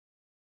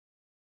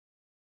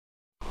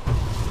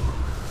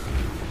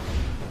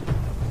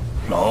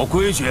老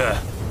规矩，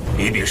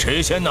比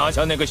谁先拿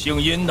下那个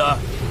姓殷的。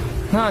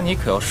那你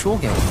可要输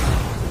给我了。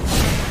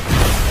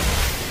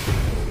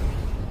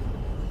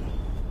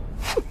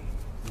哼，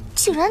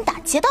竟然打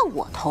劫到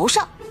我头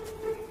上！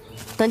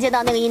等见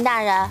到那个殷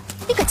大人，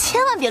你可千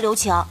万别留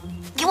情，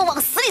给我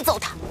往死里揍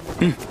他！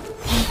嗯。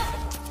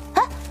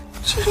哎，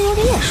这人有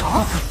点眼熟。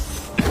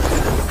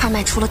二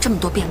脉出了这么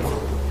多变故，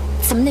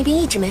怎么那边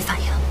一直没反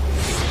应？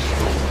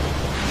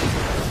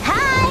嗨，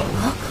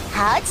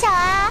好巧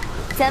啊，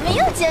咱们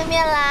又见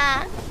面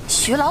啦！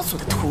徐老祖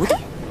的徒弟，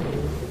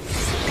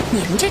你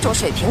们这种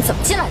水平怎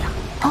么进来的？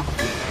啊！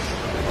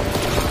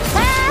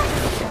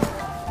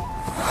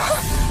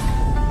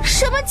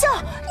什么叫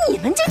你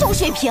们这种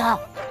水平？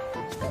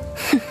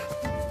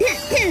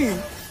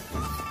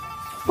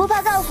不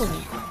怕告诉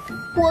你，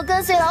我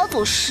跟随老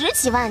祖10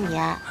几万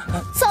年，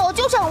早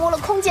就掌握了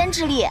空间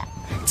之力，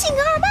进个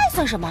二脉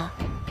算什么？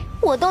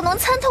我都能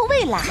参透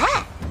未来。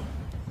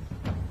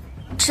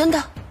真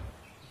的？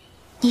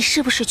你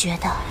是不是觉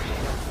得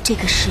这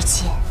个世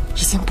界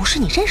已经不是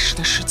你认识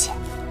的世界？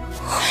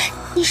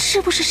你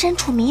是不是身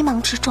处迷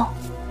茫之中，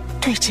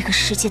对这个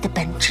世界的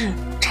本质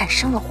产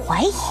生了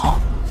怀疑？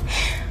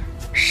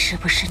是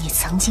不是你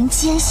曾经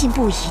坚信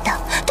不疑的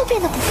都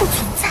变得不复存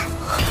在？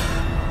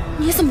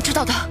你怎么知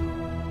道的？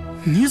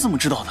你怎么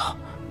知道的？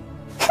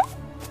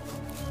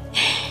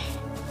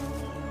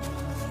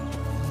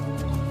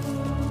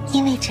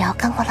因为只要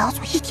跟过老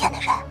祖一天的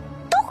人，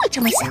都会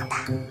这么想的。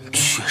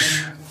确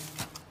实。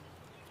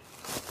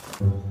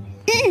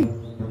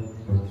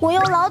我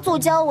用老祖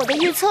教我的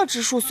预测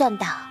之术算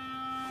到，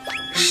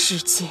世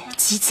界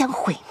即将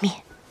毁灭，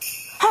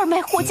二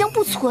脉或将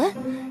不存。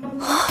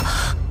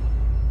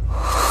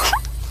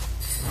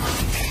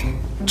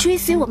追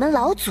随我们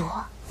老祖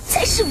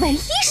才是唯一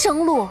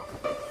生路，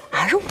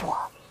而我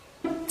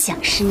将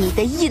是你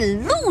的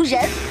引路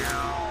人。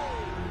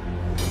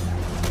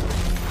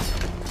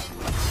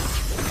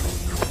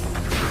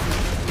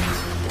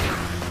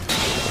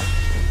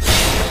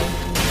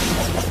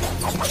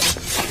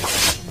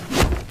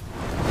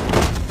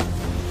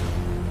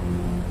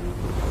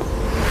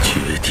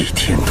绝地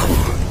天通，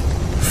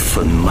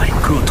分脉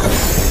割土。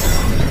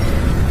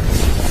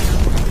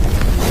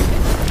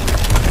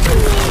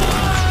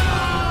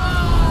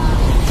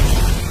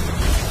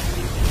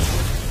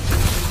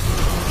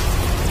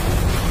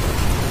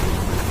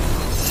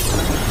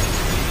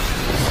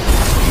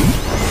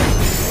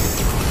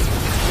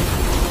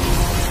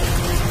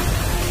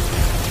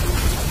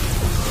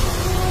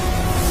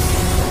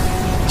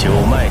九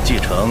脉继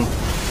承，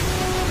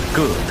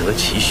各得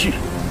其序。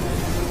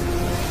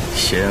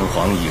先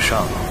皇以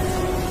上，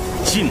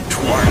尽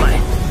除二脉。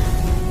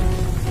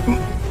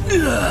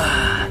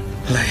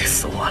累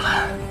死我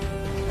了！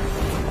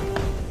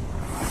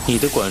你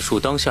的管束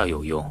当下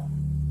有用，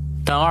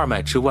但二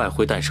脉之外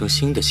会诞生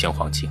新的先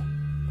皇境，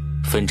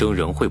纷争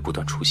仍会不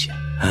断出现。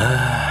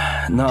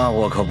哎，那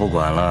我可不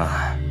管了。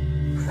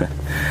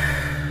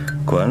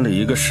管理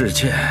一个世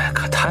界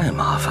可太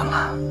麻烦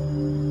了。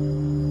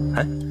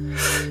哎，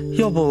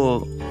要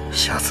不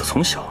下次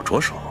从小着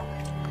手，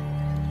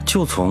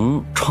就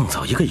从创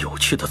造一个有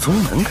趣的宗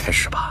门开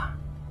始吧。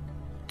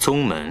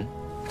宗门？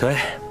对，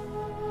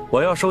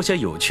我要收些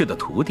有趣的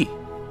徒弟，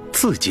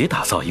自己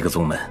打造一个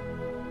宗门，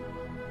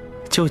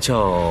就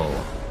叫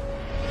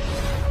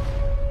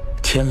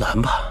天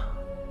蓝吧。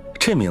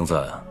这名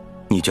字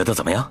你觉得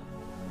怎么样？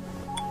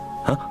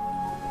啊？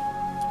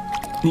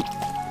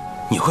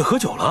你会喝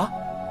酒了？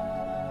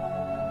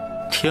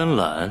天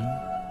蓝，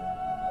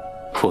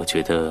我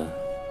觉得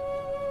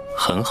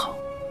很好。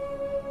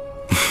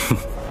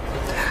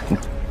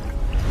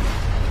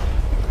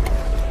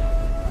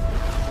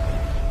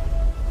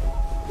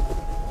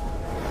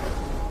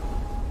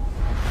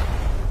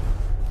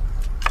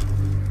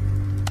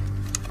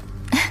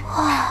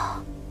哇，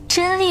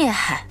真厉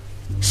害！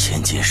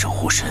仙界守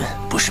护神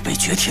不是被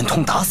绝天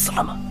通打死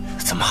了吗？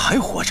怎么还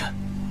活着？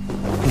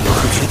我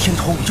和绝天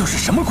通又是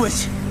什么关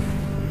系？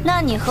那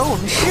你和我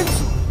们师祖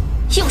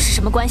又是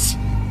什么关系？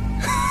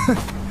哼，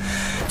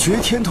绝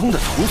天通的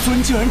徒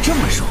孙竟然这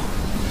么弱，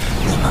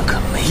你们可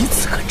没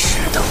资格知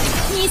道。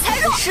你才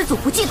弱！师祖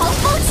不计得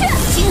风去，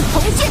惊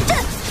鸿剑阵。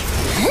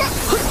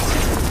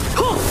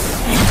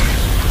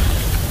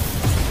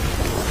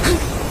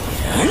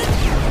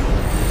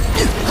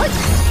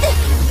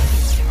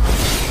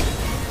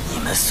你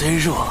们虽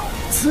弱，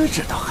资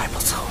质倒还不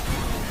错，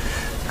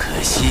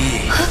可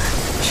惜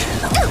只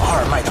能有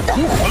二脉的亡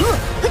魂了。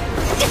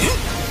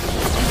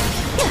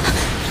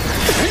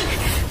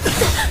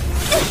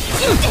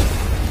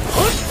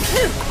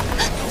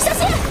小心！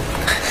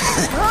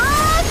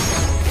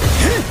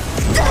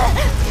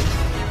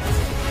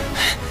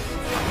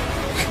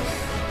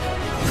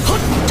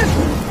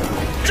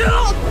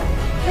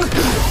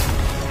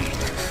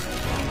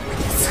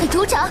翠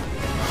土长，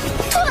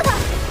拖了他！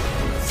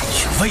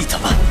去喂他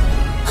吧。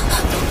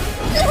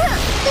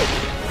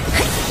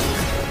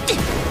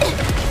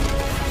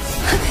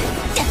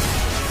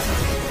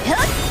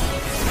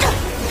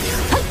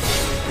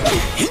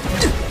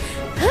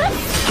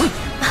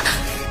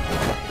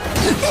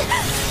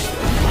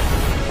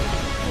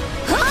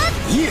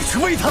去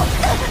喂他！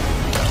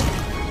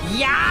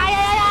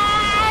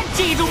呀！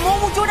这种魔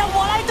物就让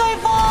我来对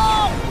付！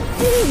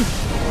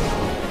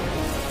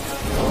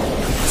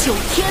九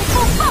天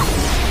风暴！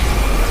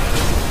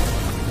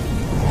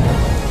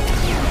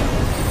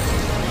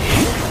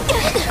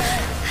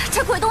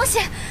这鬼东西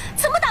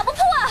怎么打不破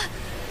啊？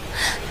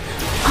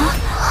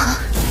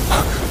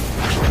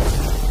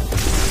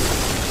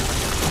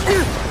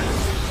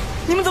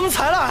你们怎么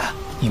才来？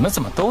你们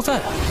怎么都在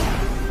啊？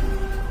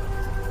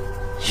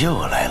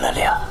又来了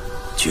俩，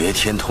绝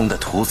天通的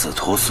徒子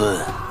徒孙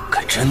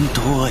可真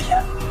多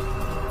呀！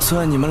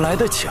算你们来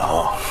得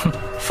巧，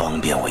方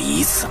便我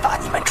一次把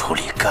你们处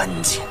理干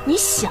净。你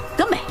想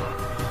得美！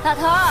老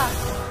头儿，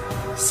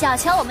小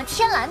瞧我们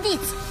天蓝弟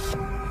子，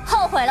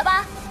后悔了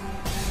吧？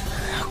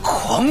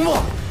狂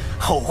妄！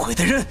后悔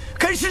的人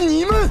该是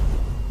你们！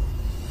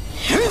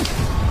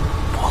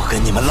不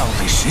跟你们浪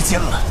费时间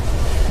了，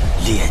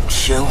炼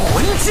天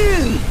魂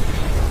劲！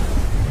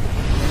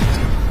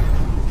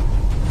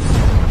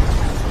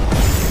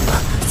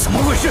怎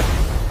么回事？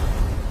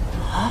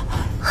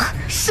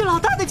是老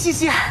大的气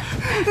息！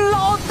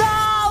老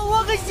大，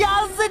我可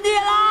想死你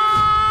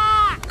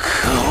啦！可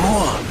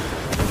恶！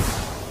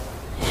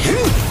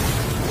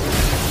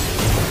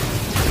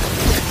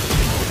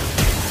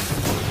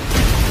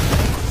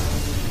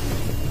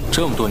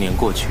这么多年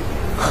过去，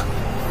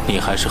你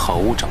还是毫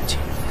无长进。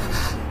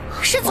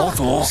师祖，老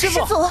祖，师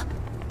祖，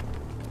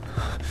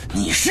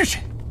你是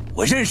谁？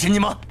我认识你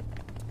吗？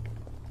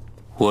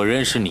我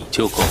认识你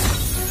就够了。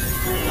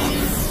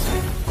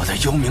我的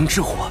幽冥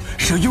之火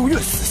是幽月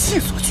死气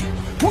所聚，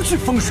不惧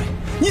风水，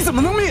你怎么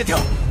能灭掉？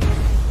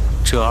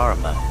这二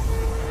脉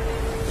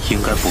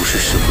应该不是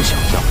师父想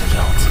要的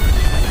样子。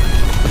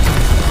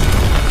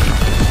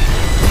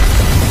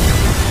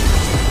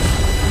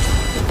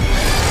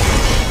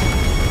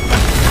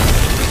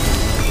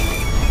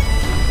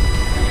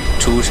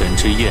诸神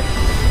之宴，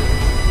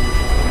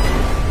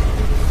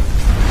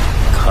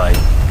开。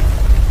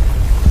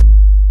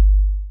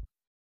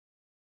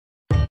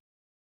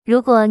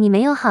如果你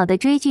没有好的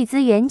追剧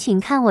资源，请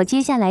看我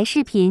接下来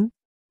视频。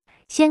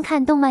先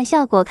看动漫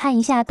效果，看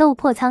一下《斗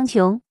破苍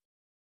穹》，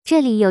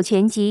这里有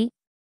全集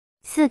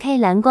，4K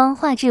蓝光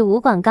画质无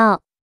广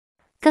告，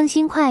更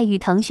新快，与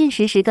腾讯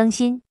实时更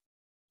新，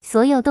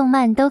所有动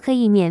漫都可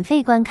以免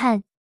费观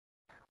看。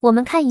我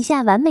们看一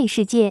下《完美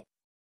世界》，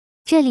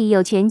这里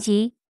有全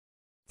集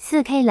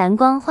，4K 蓝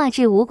光画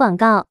质无广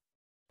告，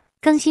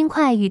更新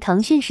快，与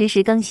腾讯实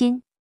时更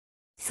新，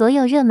所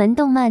有热门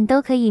动漫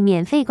都可以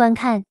免费观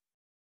看。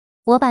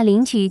我把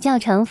领取教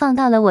程放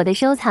到了我的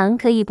收藏，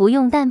可以不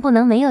用，但不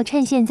能没有，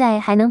趁现在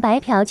还能白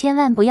嫖，千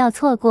万不要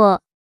错过。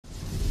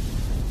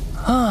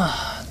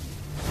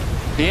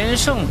连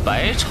胜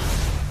100场，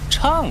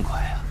畅快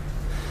啊！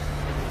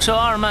这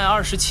二脉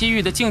27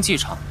域的竞技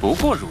场不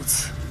过如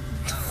此。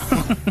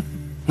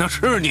那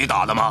是你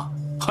打的吗？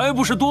还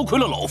不是多亏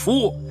了老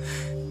夫。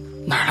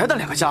哪来的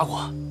两个家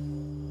伙？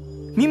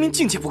明明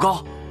境界不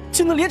高，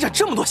竟能连斩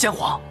这么多先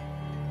皇！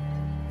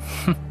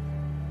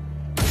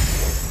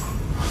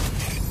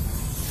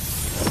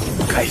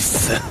该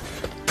死，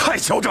太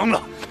嚣张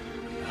了！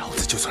老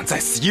子就算再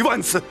死1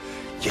万次，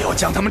也要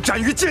将他们斩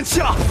于剑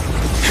下！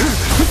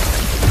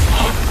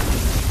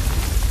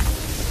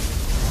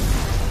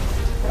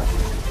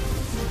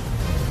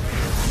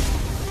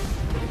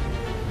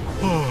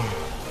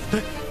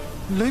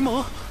雷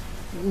蒙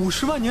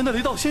，50万年的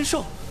雷道仙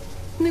兽，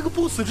那个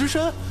不死之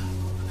身，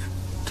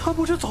他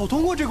不是早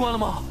通过这关了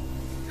吗？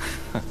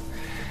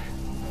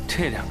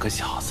这两个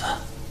小子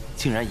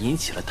竟然引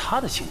起了他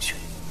的兴趣，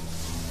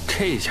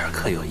这下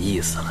可有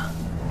意思了。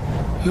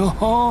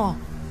哟，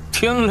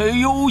天雷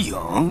幽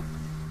影，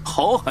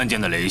好罕见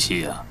的雷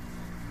系啊！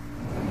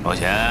老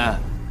钱，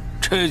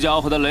这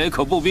家伙的雷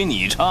可不比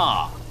你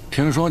差。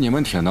听说你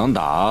们挺能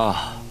打，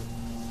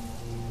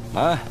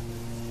来，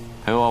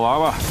陪我玩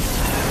玩。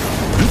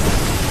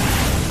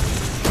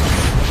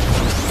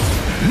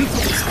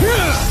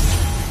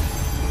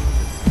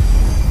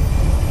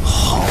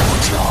好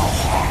家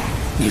伙，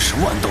你是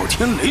万道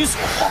天雷所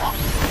化，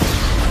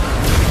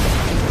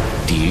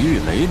抵御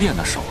雷电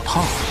的手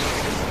套，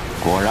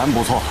果然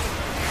不错，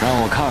让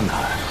我看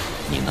看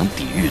你能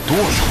抵御多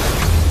少。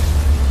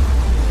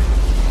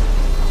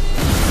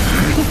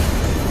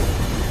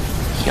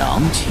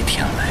阳极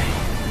天雷，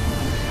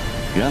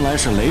原来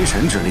是雷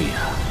神之力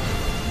啊！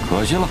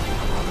可惜了，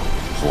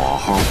火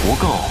候不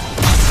够。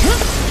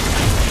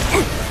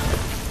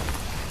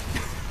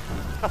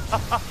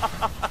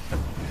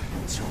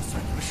就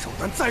算你们手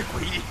段再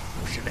诡异，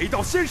不是雷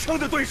道先生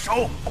的对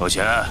手。老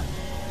钱，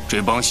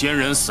这帮仙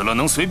人死了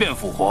能随便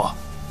复活，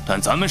但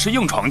咱们是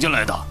硬闯进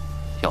来的，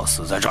要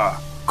死在这儿，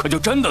可就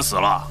真的死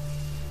了。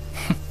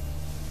哼，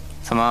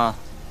怎么，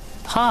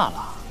怕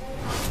了？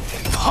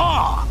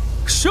怕？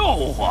笑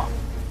话！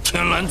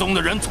天蓝宗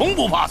的人从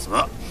不怕死。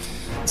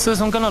自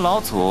从跟了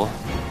老祖，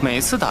每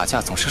次打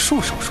架总是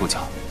束手束脚，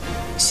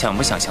想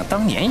不想像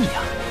当年一样？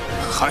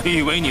还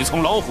以为你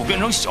从老虎变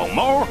成小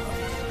猫了，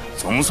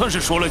总算是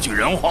说了句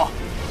人话。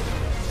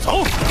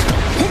走。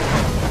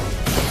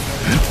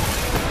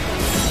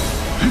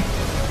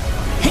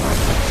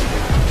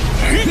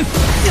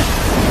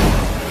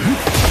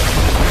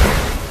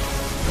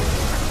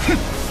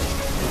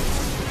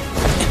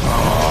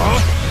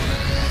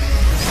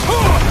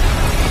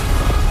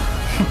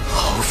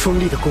好锋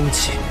利的攻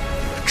击，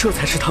这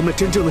才是他们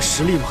真正的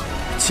实力吗？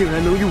竟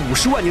然能与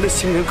50万年的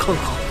仙人抗衡！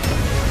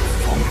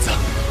疯子，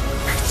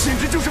简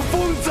直就是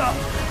疯子！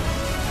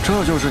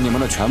这就是你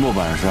们的全部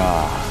本事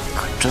啊！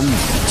可真没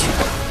劲。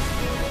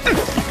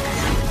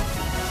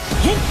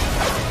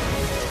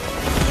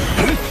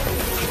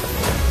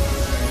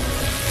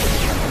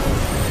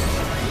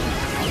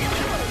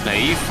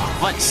雷法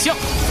万象。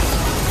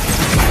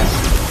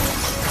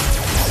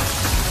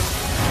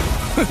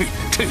嘿嘿，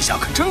这下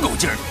可真够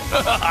劲儿！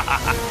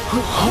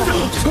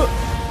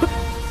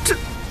这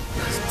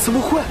怎么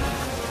会？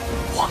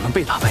我们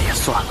被打败也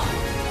算了，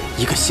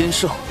一个先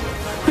圣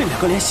被2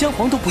个连先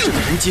皇都不是的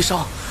人击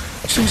伤，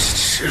真是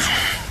耻辱。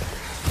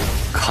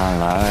看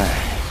来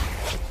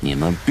你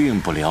们并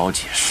不了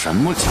解什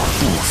么叫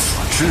不死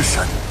之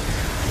身。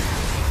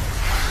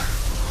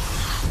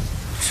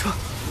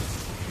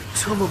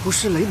这么不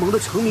是雷蒙的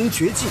成名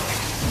绝技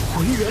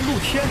浑圆露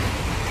天？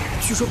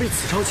据说被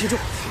此招击中，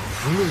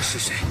无论是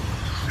谁，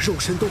肉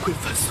身都会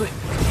粉碎。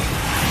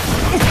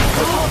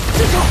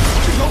这招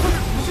不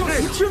就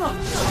无知了？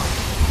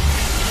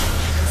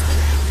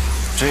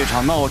这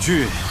场闹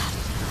剧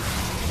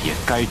也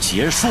该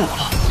结束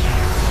了。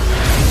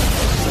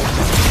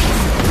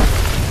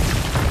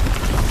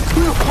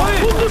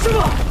不是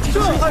吧？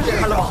这太厉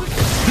害了吧！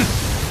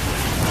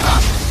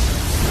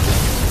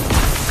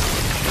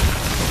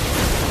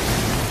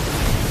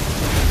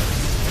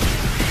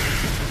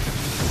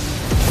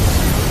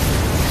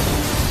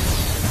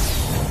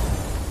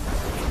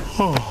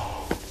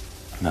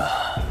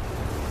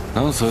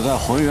能死在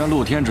浑圆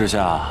露天之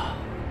下，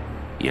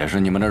也是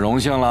你们的荣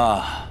幸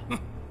了。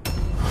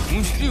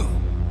荣幸？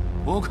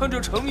我看这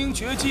成名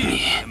绝技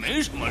也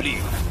没什么厉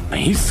害。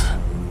没死，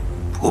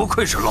不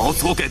愧是老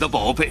祖给的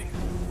宝贝，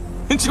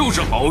就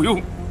是好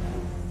用。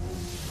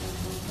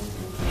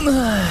哎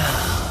呀，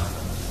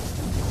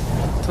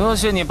多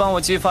谢你帮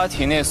我激发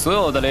体内所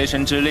有的雷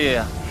神之力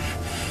啊！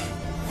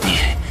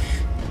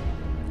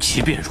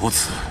即便如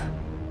此，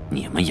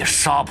你们也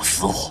杀不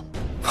死我。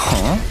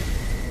啊？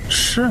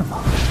是吗？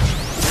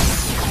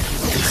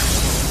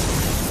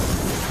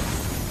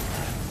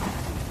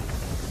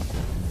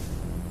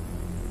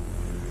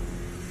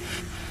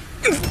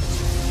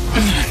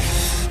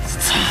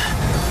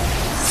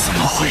怎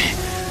么会？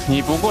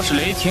你不过是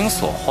雷霆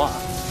所化，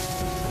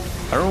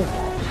而我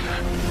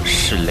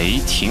是雷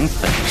霆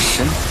本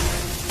身。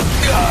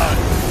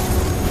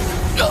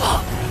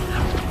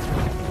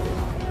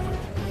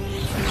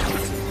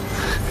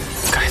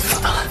该死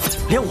的，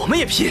连我们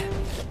也拼！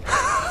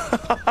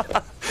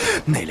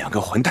那2个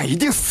混蛋一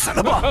定死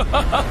了吧？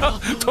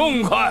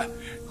痛快！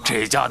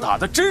这架打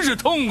得真是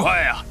痛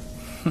快呀！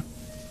哼，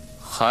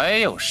还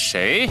有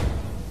谁？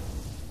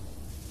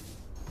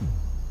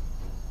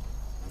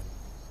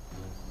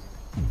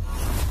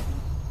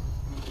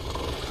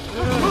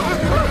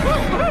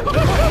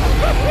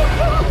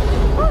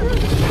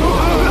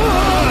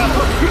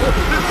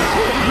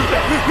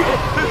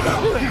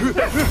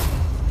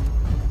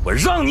我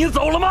让你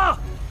走了吗？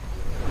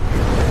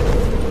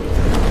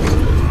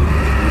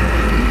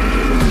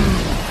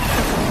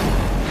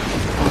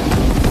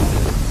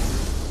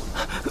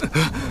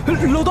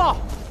老大，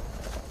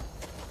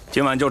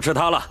今晚就吃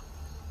它了，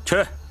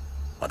去，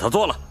把它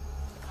做了。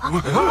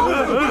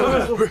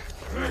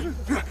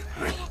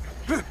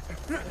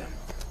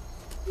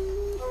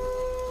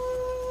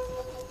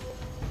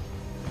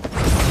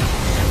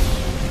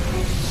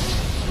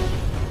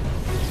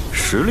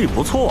实力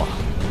不错啊，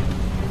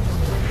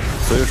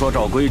虽说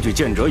照规矩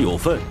见者有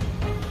份，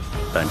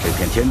但这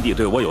片天地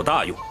对我有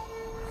大用。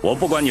我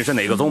不管你是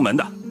哪个宗门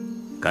的，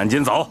赶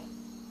紧走。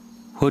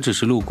我只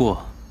是路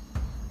过。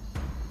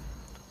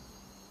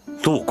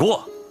路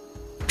过，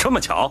这么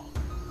巧？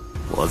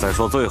我再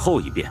说最后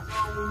一遍，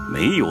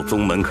没有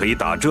宗门可以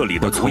打这里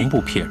的我从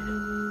不骗人。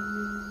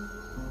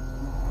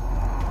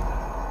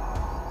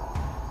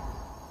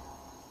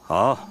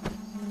好，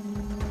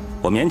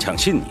我勉强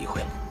信你一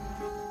回。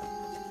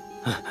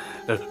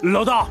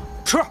老大，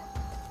吃！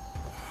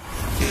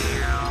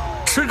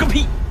吃个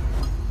屁！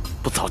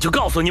不早就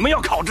告诉你们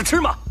要烤着吃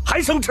吗？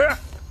还生吃？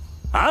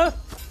啊！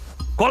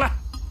过来，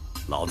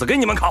老子给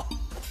你们烤。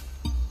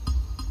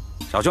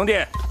小兄弟，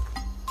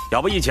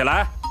要不一起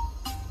来？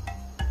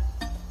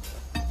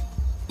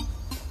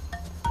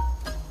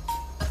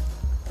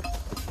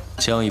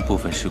将一部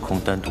分时空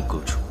单独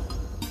割出，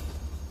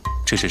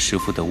这是师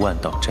父的万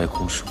道摘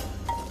空术，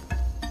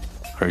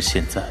而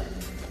现在，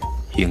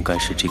应该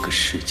是这个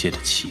世界的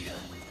起源。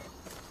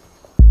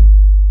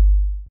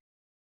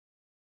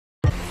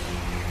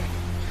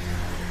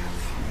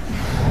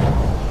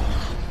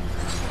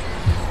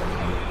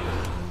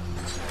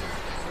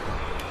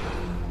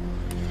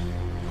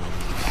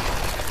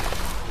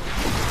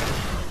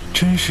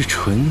真是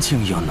纯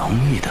净又浓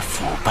郁的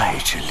腐败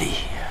之力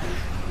呀！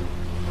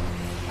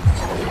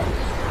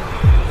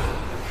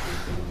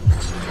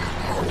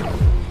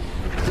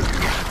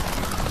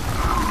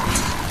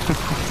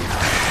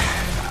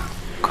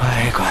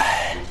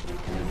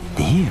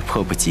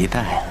迫不及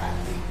待了，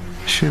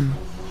是吗？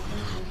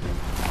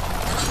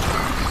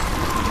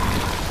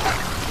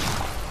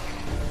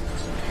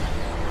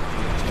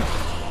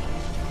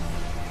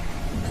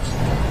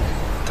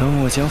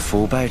等我将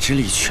腐败之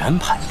力全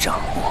盘掌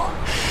握，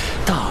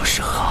到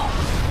时候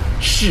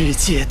世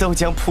界都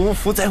将匍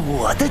匐在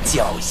我的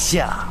脚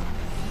下。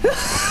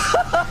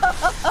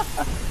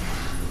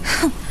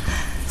哼，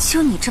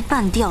就你这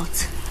半吊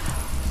子，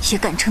也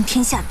敢称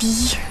天下第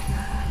一？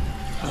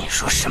你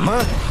说什么？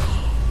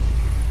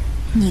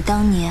你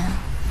当年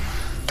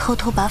偷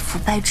偷把腐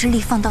败之力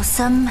放到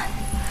3脉，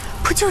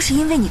不就是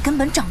因为你根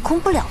本掌控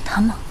不了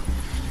它吗？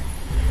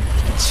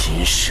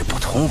今时不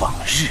同往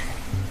日。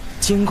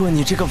经过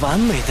你这个完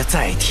美的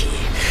载体，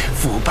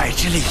腐败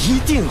之力一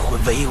定会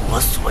为我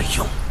所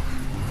用。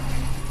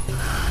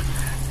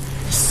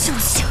休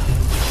想！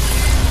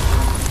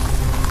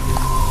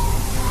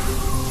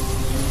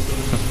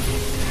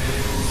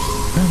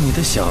那你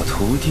的小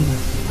徒弟呢？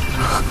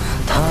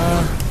他，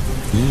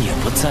你也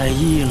不在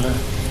意了？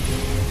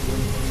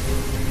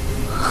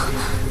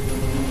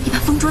你把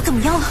风卓怎么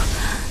样了？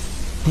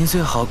你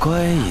最好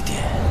乖一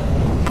点，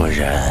不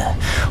然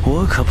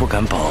我可不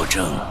敢保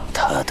证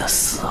他的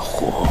死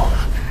活。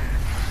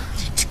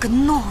你这个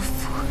懦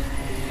夫，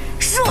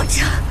弱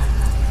者！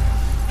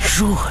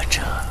弱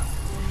者？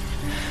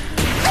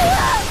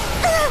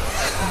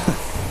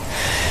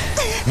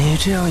你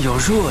这样有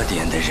弱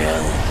点的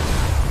人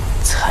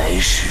才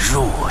是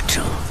弱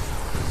者。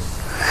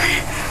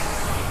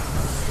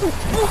我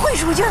不会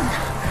如愿的，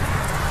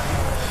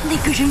那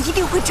个人一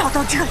定会找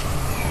到这里，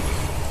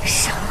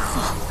然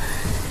后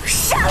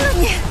杀了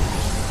你。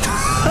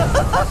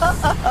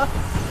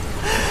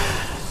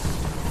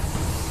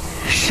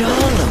杀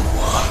了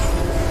我？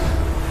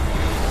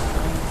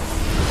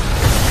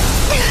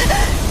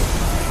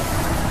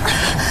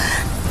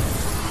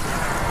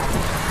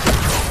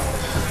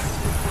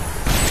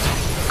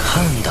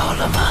看到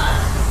了吗？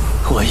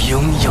我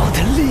拥有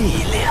的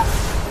力量。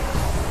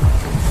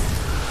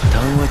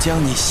当我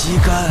将你吸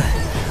干，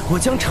我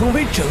将成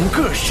为整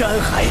个山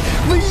海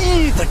唯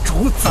一的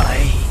主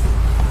宰。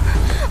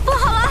不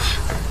好了！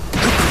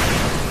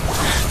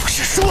不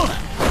是说了，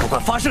不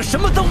管发生什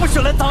么都不许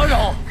来打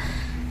扰。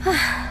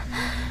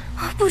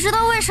不知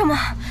道为什么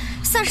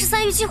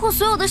，33域几乎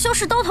所有的修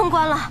士都通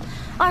关了。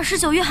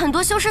29域很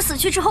多修士死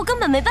去之后根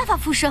本没办法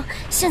复生，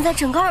现在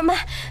整个2脉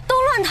都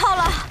乱套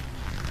了。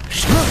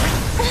什么？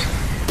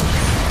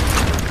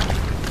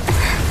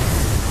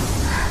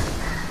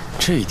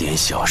这点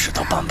小事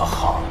都办不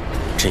好，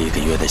这个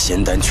月的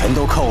仙丹全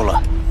都扣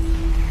了。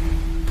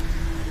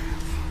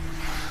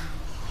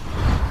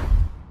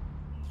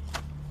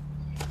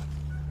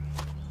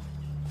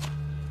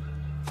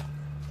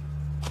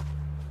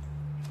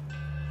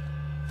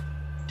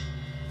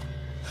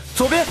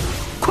左边，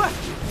快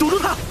堵住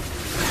他！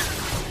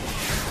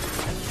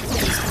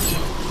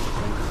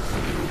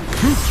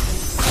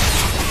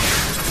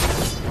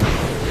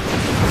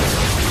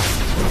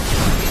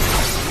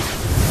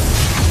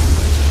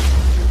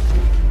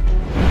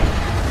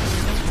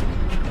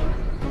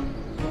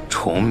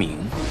虫鸣，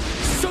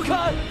收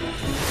开！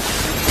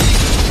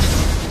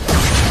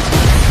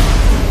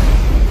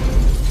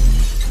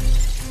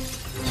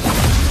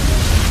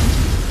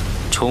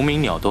虫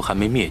鸣鸟都还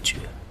没灭绝，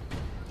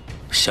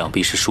想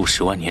必是数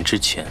十万年之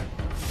前。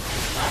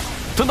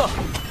等等，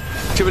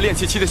这位炼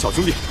气期的小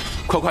兄弟，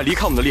快离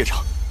开我们的猎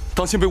场，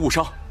当心被误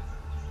伤。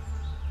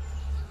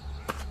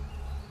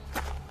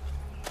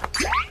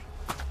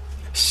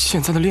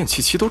现在的炼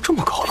气期都这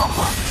么高冷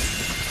吗？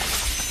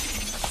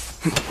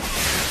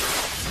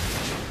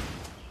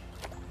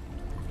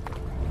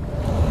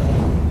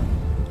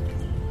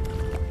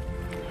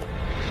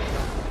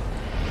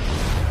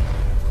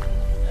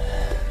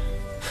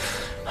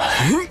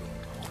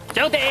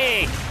兄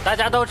弟，大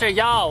家都是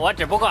妖，我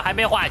只不过还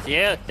没化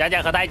形，讲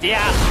讲何太急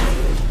啊？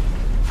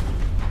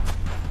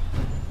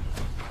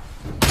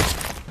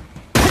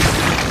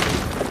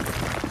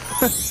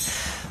哼，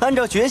按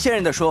照绝仙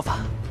人的说法，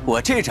我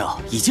这招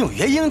已经有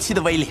元婴期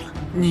的威力了。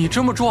你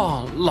这么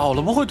壮，老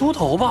了不会秃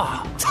头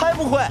吧？才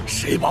不会！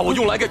谁把我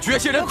用来给绝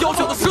仙人雕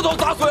像的石头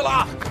砸碎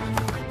了？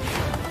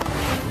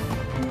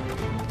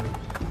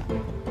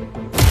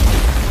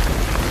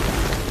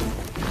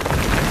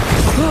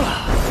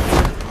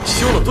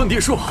修了遁地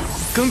术，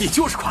耕地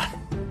就是快。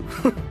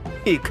哼，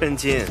一根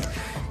筋，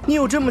你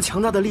有这么强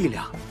大的力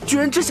量，居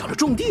然只想着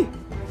种地？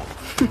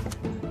哼，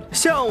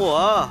像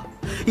我，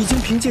已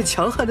经凭借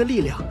强悍的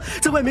力量，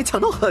在外面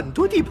抢到很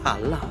多地盘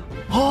了。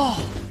哦，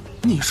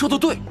你说的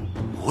对，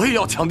我也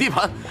要抢地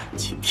盘，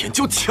今天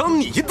就抢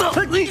你的！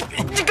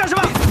你干什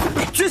么？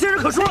绝仙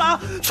人可输了啊！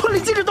村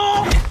里禁止斗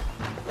殴。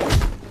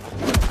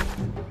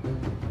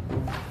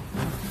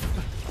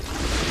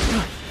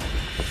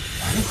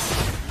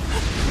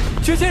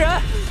绝仙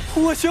人，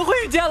我学会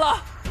御剑了。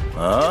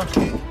啊，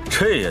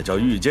这也叫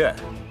御剑？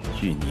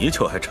与泥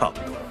鳅还差不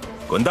多。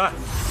滚蛋！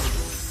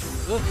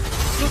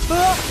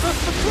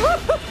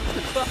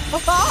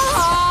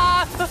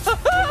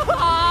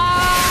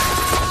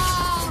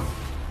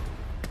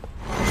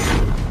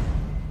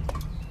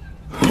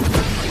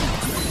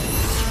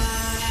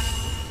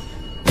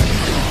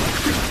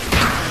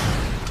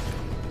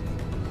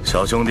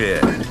小兄弟，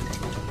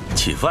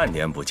几万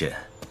年不见，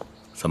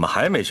怎么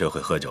还没学会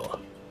喝酒啊？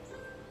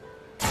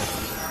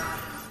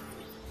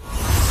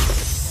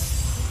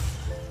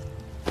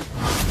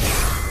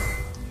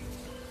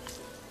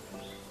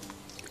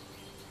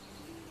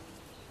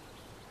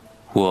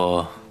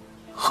我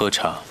喝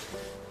茶。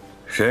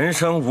人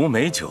生无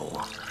美酒，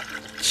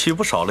岂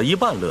不少了一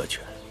半乐趣？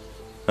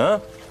嗯，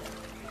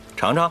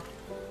尝尝。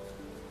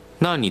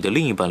那你的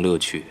另一半乐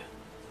趣，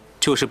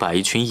就是把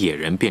一群野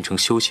人变成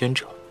修仙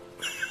者。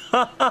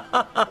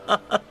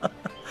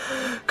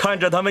看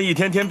着他们一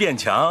天天变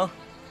强，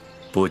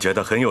不觉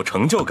得很有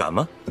成就感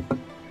吗？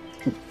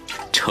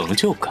成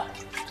就感？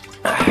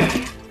哎，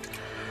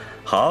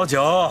好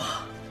酒，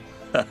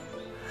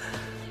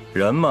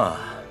人嘛，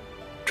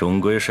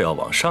终归是要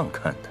往上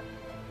看的，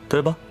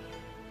对吧？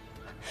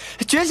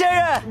绝仙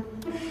人，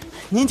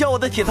您教我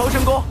的铁头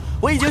神功，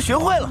我已经学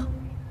会了。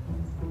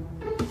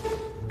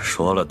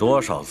说了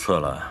多少次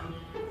了，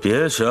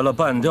别学了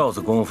半吊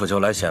子功夫就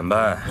来显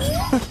摆。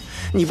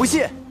你不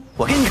信，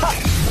我给你看。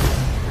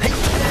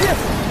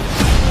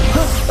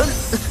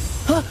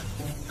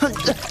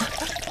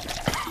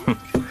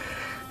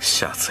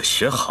下次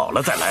学好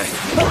了再来。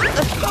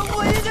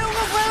我一定会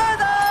回来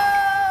的。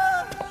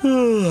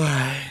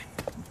哎，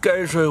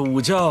该睡午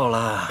觉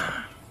了。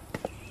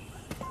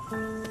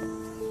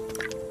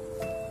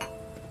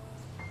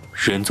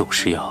人总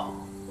是要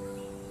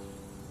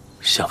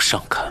向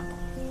上看。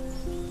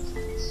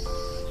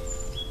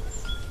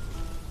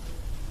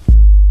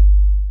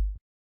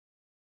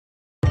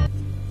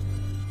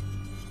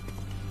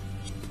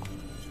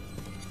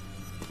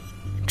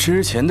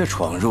之前的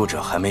闯入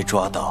者还没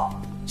抓到，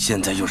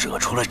现在又惹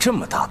出了这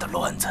么大的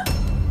乱子。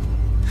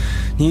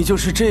你就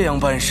是这样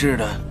办事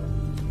的？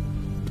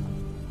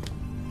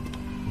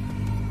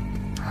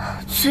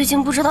最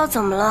近不知道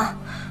怎么了，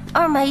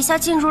二脉一下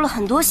进入了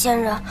很多仙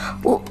人，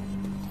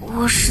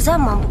我实在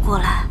忙不过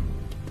来。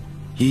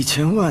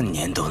1000万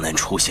年都能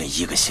出现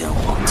一个仙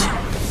皇境，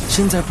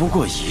现在不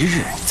过1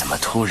日，怎么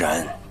突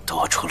然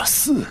多出了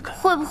4个？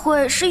会不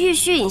会是玉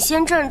虚隐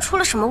仙阵出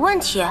了什么问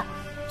题？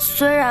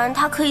虽然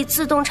它可以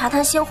自动查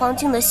探仙皇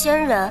境的仙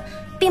人，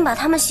并把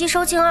他们吸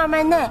收进二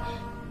脉内，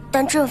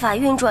但阵法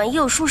运转已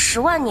有数十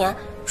万年，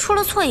出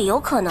了错也有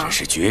可能。这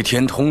是绝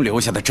天通留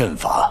下的阵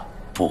法，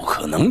不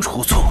可能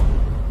出错。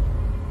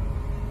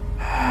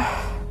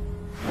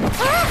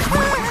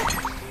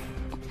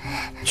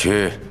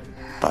去，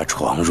把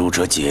闯入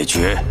者解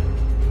决。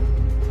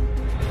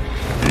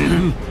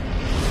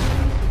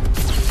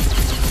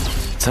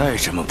再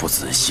这么不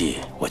仔细，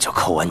我就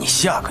扣完你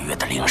下个月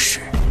的零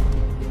食。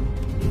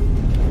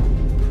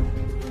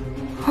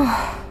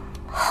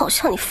好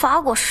像你发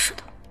过似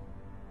的。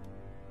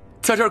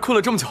在这儿困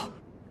了这么久，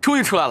终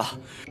于出来了，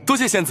多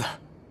谢仙子。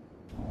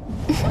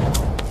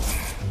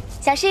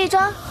小事一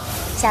桩，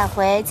下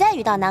回再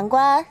遇到难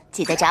关，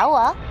记得找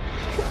我。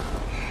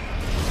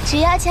只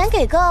要钱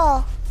给够，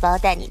包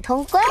带你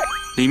通关。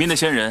里面的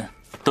仙人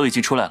都已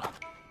经出来了。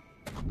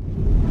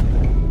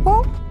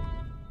哦，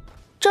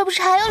这不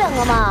是还有2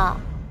个吗？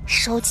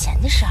收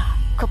钱的事儿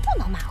可不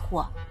能马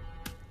虎。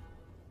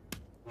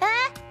哎，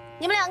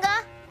你们2个，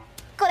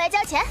过来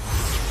交钱。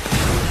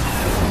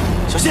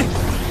小心！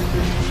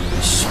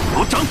小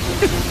罗掌！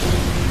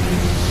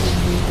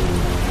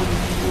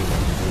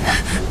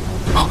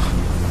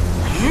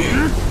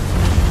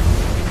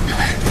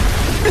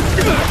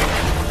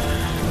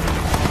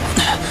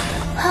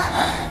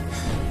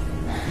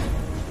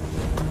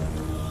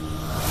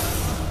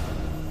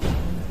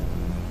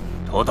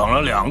都等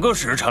了2个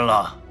时辰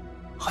了，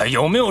还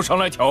有没有上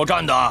来挑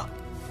战的？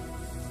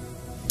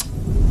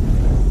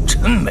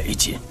真没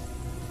劲！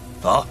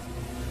啊，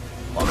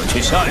我们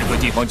去下一个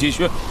地方继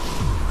续。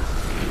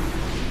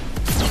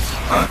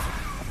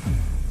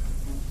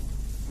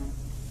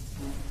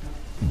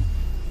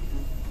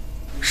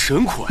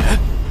神鬼，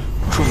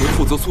专门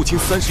负责肃清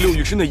36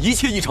域之内一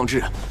切异常之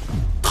人，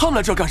他们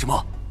来这儿干什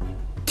么？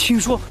听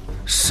说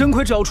神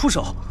鬼只要出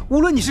手，无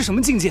论你是什么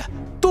境界，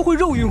都会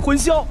肉陨魂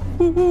消。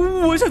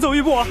我先走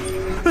一步啊！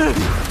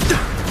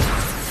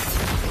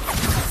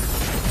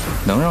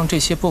能让这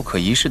些不可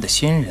一世的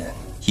仙人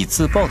以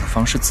自爆的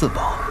方式自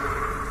爆，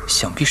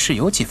想必是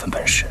有几分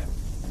本事。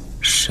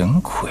神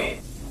傀，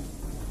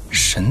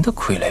神的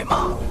傀儡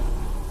吗？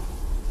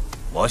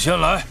我先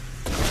来。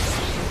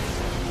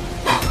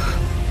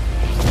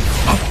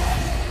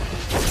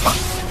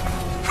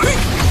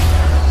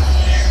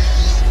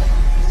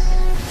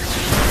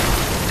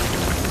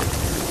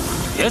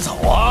别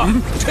走啊！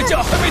这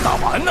架还没打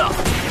完呢。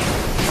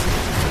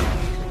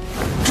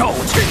赵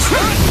天拳！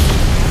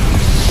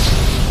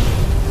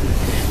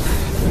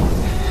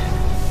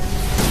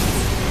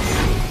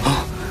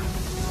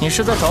你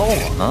是在找我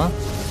吗？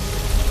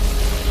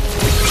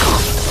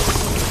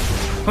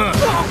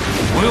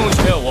不用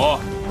谢我。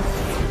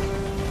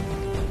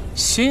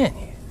谢你？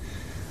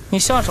你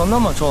下手那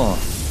么重，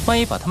万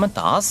一把他们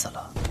打死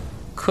了，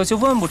可就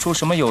问不出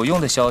什么有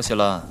用的消息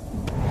了。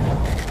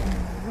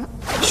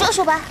说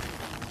说吧，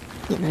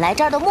你们来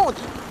这儿的目的。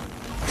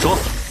说，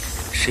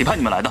谁派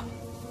你们来的？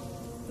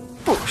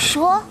不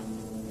说。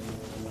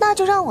那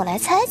就让我来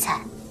猜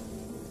猜。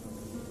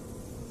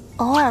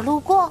偶尔路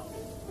过，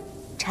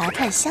查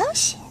看消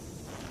息，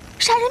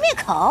杀人灭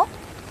口，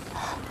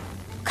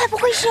该不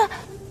会是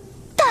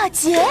大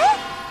劫？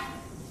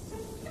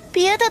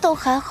别的都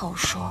还好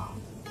说，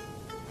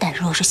但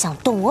若是想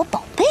动我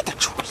宝贝的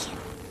主意，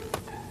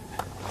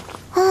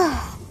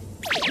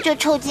这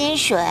臭金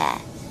水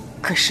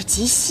可是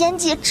集仙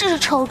界至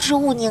臭之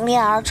物凝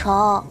练而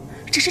成，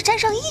只是沾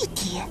上一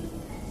滴，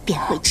便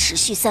会持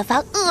续散发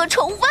恶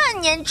臭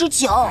万年之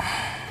久。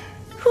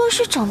若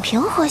是整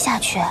瓶喝下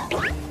去，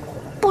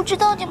不知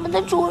道你们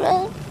的主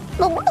人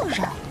能不能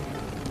忍？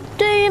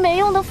对于没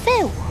用的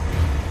废物，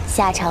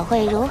下场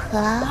会如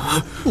何？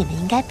你们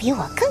应该比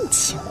我更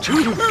清楚。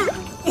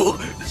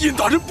殷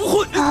大人不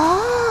会。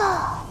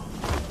哦，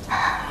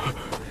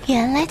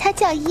原来他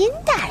叫殷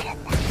大人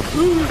呐。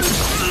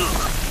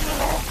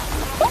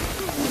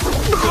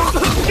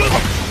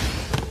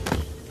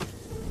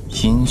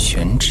阴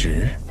玄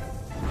值。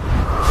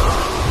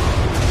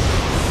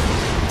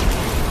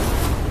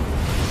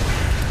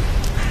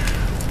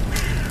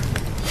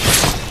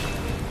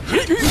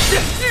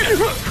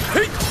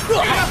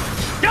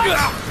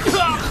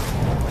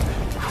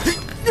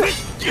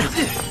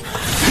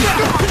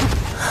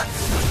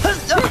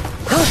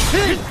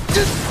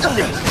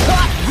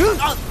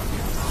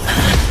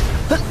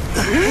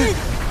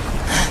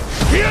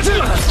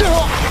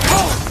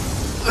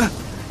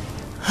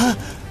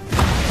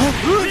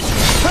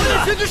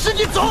先去世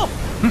界走！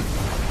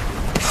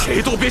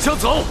谁都别想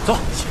走！走！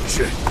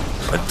今日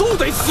你们都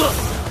得死！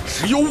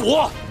只有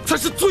我才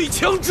是最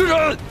强之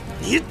人！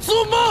你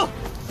做梦！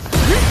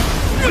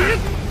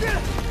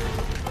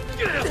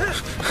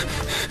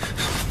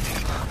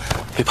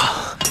别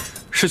怕，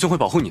师兄会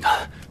保护你的。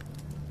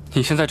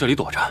你先在这里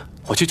躲着，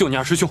我去救你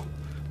二师兄。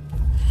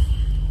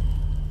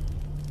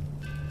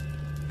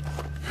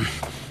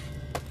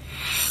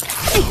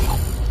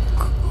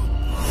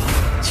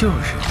就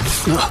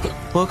是，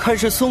我看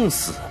是送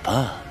死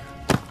吧。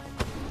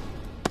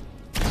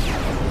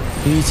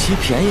与其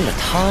便宜了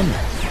他们，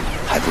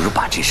还不如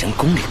把这身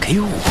功力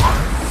给我。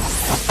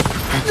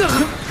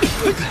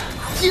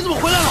你怎么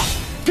回来了？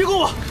别管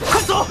我，快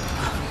走！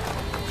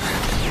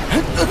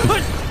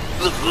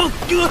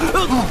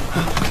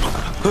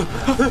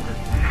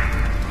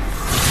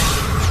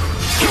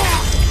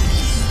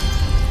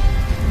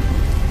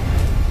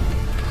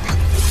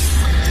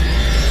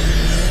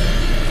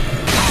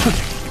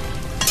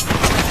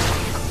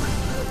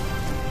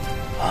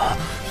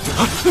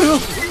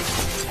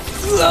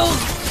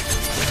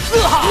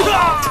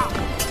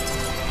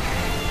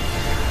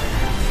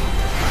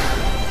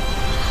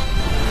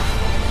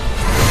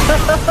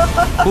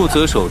不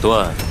择手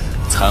段，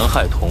残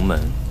害同门。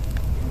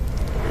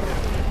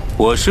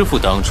我师父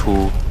当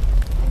初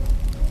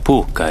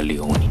不该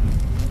留你。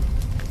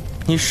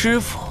你师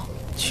父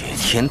绝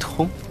天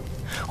通，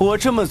我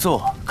这么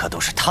做可都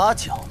是他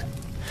教的。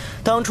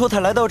当初他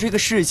来到这个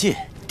世界，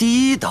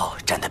第一刀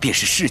斩的便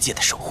是世界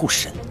的守护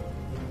神。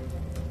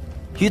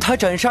与他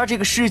斩杀这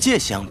个世界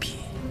相比，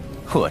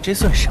我这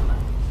算什么？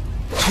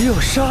只有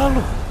杀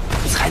戮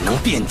才能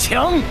变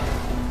强。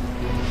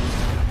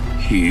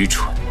愚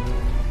蠢！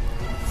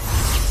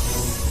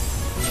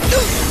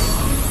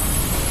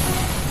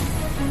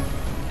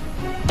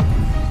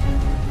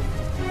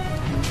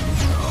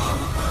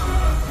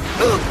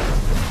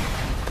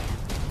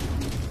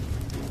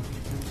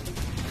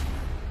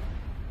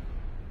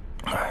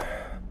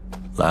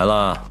来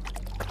了，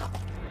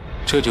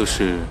这就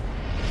是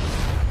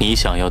你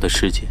想要的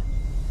世界。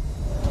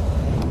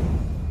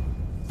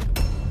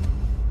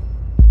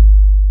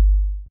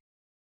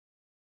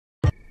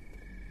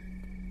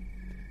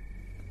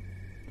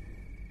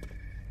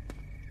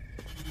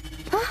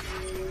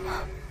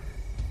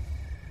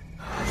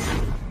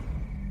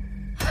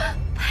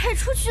派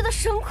出去的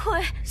神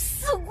魁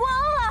死光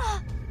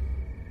了，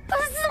怎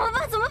么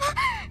办？怎么办？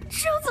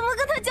这要怎么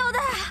跟他交代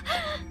啊？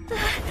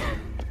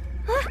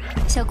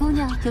小姑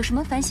娘，有什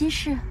么烦心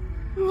事？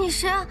你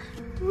谁啊？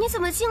你怎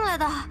么进来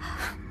的？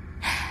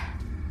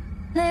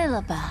累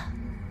了吧？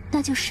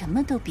那就什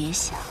么都别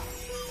想，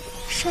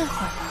睡会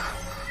儿吧。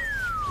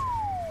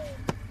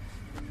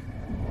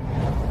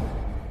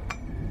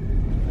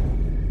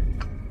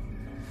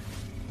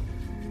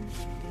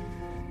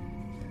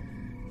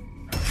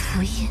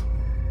福音。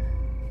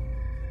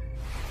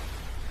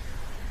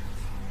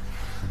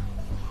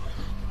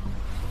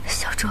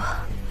小卓，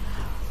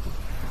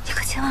你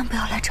可千万不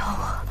要来找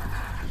我。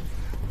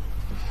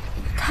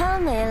他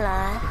没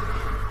来，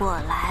我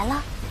来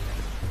了。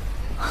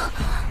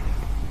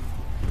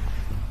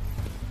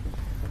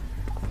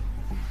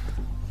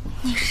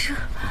你是？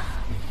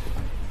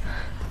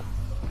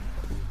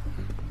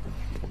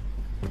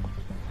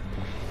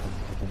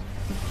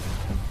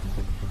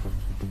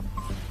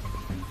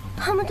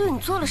他们对你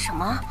做了什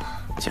么？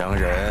江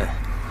人，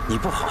你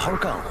不好好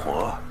干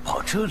活，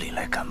跑这里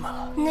来干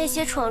嘛？那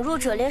些闯入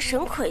者连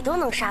神魁都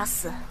能杀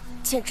死，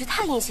简直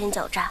太阴险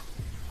狡诈。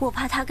我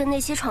怕他跟那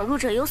些闯入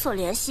者有所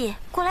联系，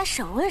过来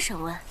审问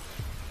审问。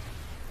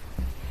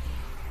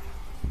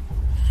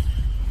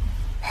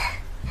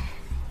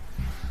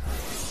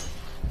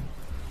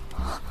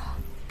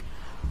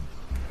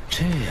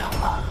点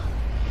了，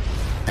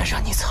那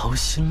让你操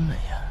心了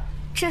呀。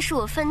这是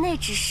我分内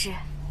之事。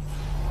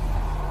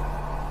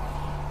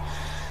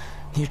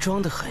你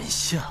装得很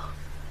像，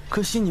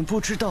可惜你不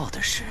知道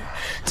的是，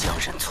江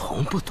人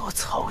从不多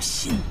操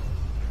心。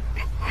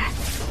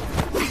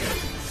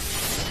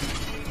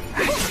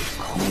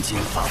空间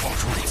法宝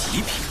中的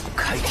极品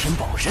开天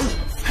宝刃，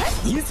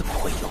你怎么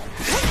会有？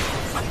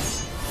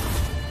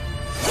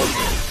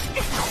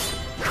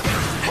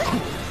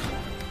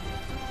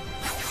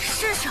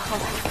是时候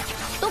了，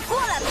都过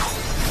来吧。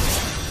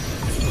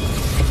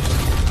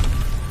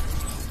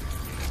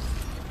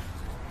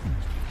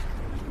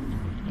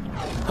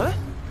哎，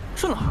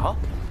这哪儿啊？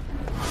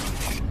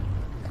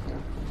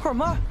二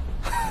麦，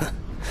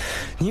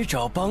你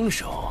找帮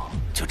手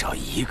就找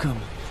一个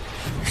吗？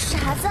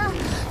傻子，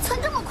窜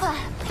这么快，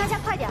大家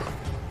快点，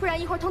不然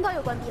一会儿通道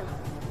又关闭了。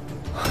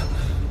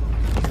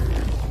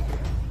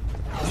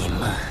你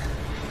们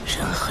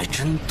人还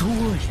真多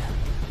呀！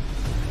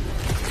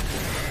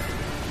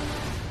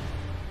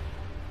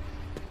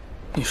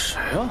你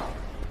谁啊？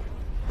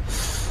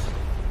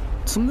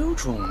怎么有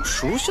种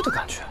熟悉的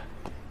感觉？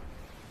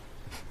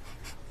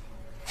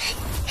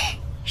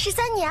十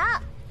三娘，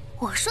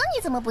我说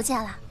你怎么不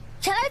见了？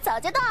原来早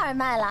就到二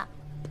麦了。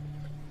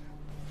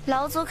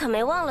老祖可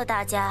没忘了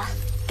大家，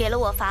给了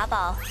我法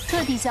宝，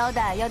特地交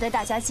代要带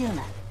大家进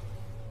来。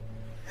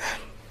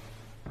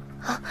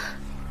啊！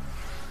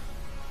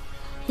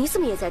你怎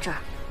么也在这儿？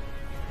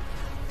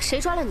谁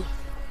抓了你？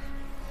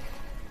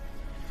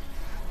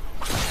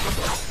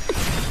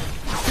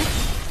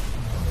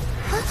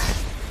啊！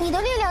你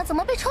的力量怎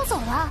么被抽走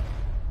了？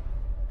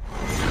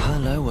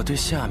看来我对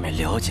下面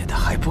了解的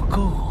还不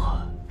够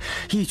啊！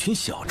一群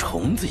小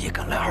虫子也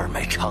敢来二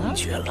麦猖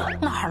獗了？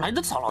哪来的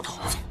糟老头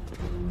子？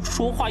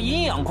说话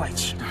阴阳怪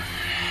气的，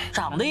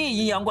长得也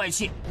阴阳怪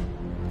气。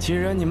既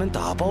然你们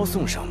打包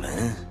送上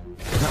门，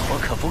那我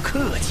可不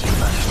客气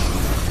了。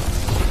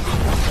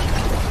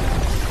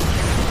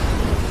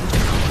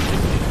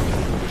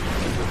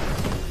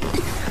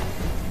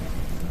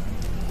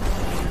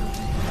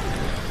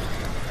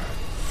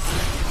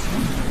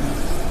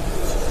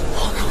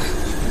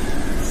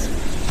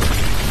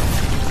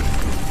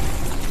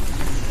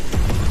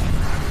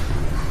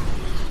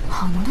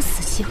好浓的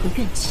死气和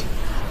怨气。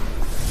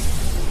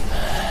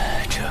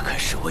这可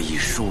是我以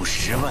数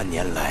十万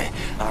年来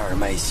二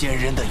脉仙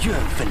人的怨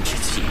愤之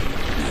气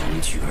凝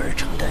聚而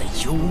成的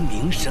幽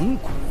冥神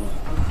骨。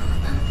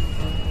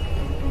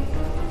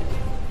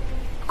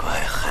乖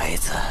孩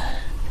子，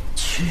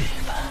去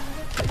吧。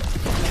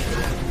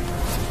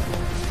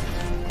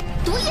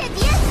毒液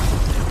蝶，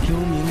幽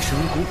冥神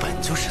骨本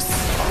就是死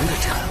亡的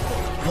产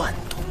物，万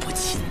毒不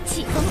侵。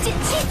疾风剑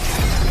气，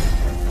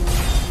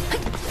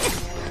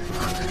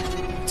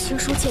轻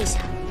书剑下，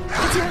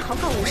他竟然毫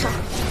发无伤。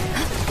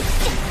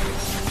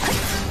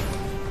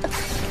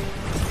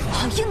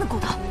好硬的骨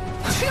头，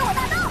吃我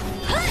大刀！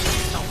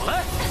让我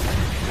来，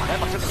我来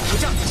把这口头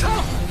架子拆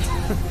了。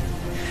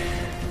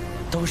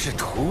都是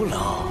徒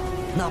劳，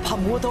哪怕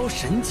魔刀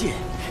神剑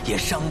也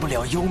伤不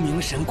了幽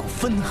冥神骨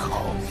分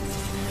毫。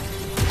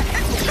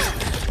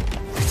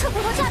这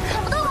骨头架子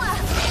砍不动啊！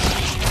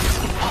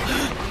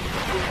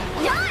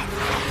来，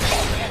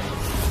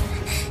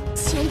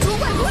千蛛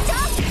万毒掌！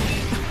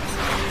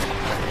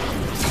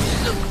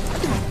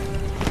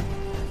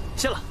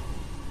谢了，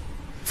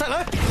再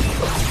来。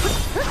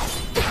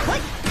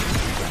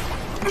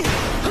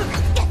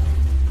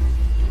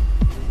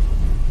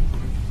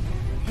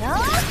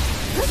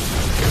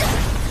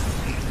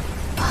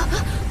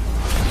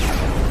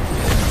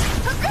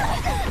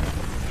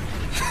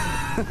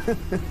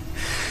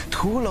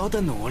徒劳的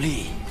努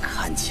力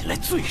看起来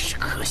最是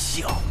可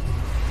笑。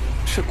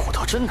这骨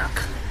头真难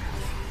啃，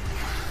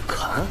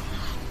啃？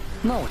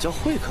那我叫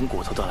会啃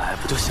骨头的来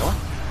不就行了？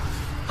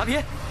哈皮，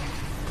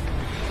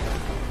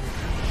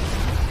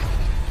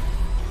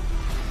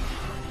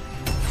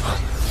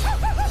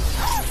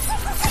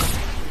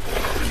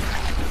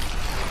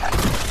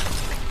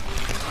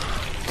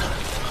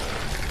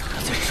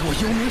他在吃我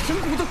幽冥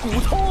神骨的骨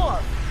头啊！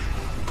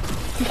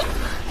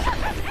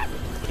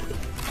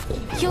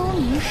幽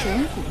冥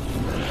神骨，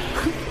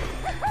哼！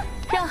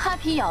让哈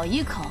皮咬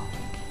一口，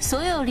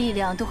所有力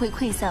量都会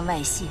溃散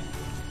外泄。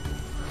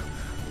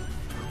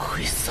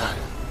溃散，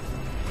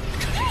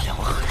这力量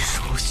我很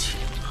熟悉。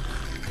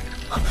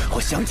我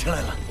想起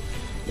来了，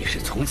你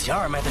是从前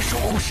二脉的守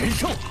护神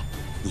兽，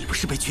你不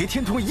是被绝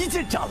天童一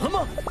剑斩了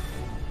吗？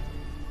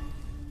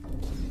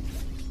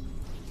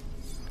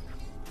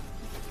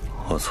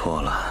我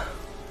错了。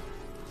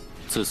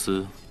自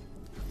私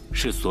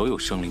是所有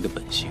生灵的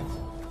本性。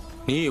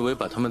你以为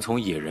把他们从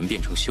野人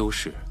变成修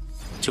士，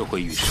就会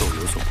与兽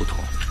有所不同？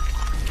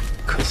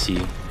可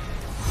惜，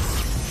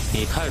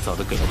你太早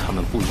的给了他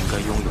们不应该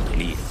拥有的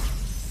力量。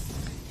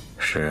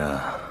是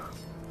啊，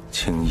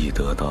轻易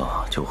得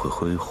到就会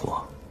挥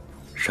霍，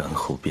然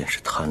后便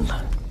是贪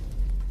婪。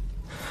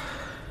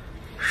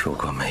如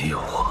果没有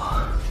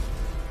我，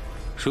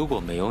如果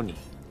没有你，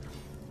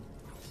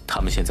他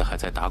们现在还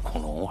在打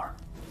恐龙玩。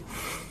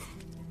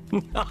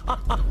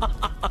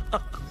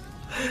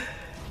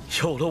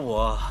有了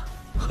我，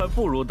还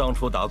不如当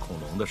初打恐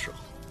龙的时候。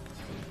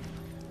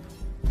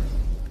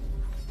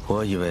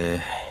我以为，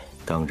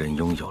当人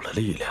拥有了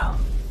力量，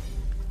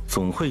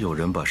总会有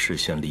人把视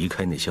线离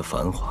开那些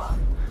繁华，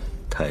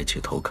抬起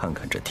头看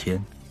看这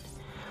天。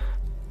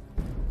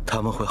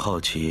他们会好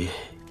奇，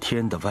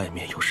天的外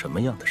面有什么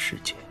样的世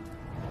界？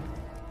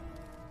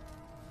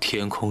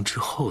天空之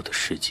后的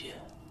世界。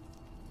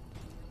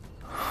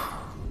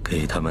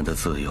给他们的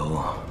自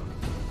由，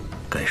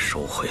该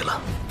收回了。